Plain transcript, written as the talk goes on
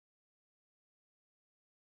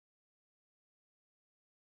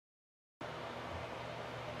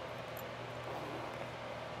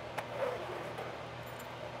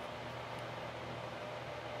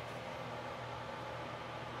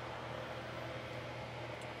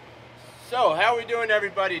So, how are we doing,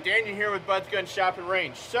 everybody? Daniel here with Bud's Gun Shop and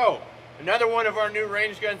Range. So, another one of our new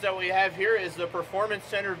range guns that we have here is the Performance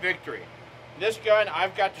Center Victory. This gun,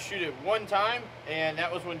 I've got to shoot it one time, and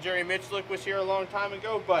that was when Jerry Mitchlick was here a long time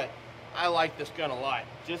ago, but I like this gun a lot.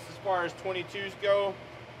 Just as far as 22s go,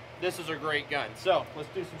 this is a great gun. So, let's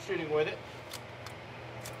do some shooting with it.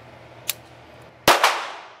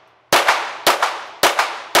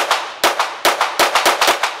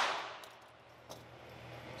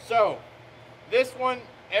 So, this one,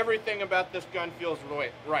 everything about this gun feels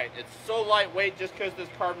right. It's so lightweight just because this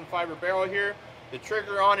carbon fiber barrel here. The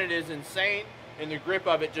trigger on it is insane, and the grip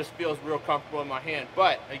of it just feels real comfortable in my hand.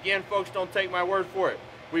 But, again, folks, don't take my word for it.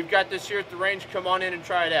 We've got this here at the range. Come on in and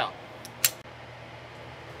try it out.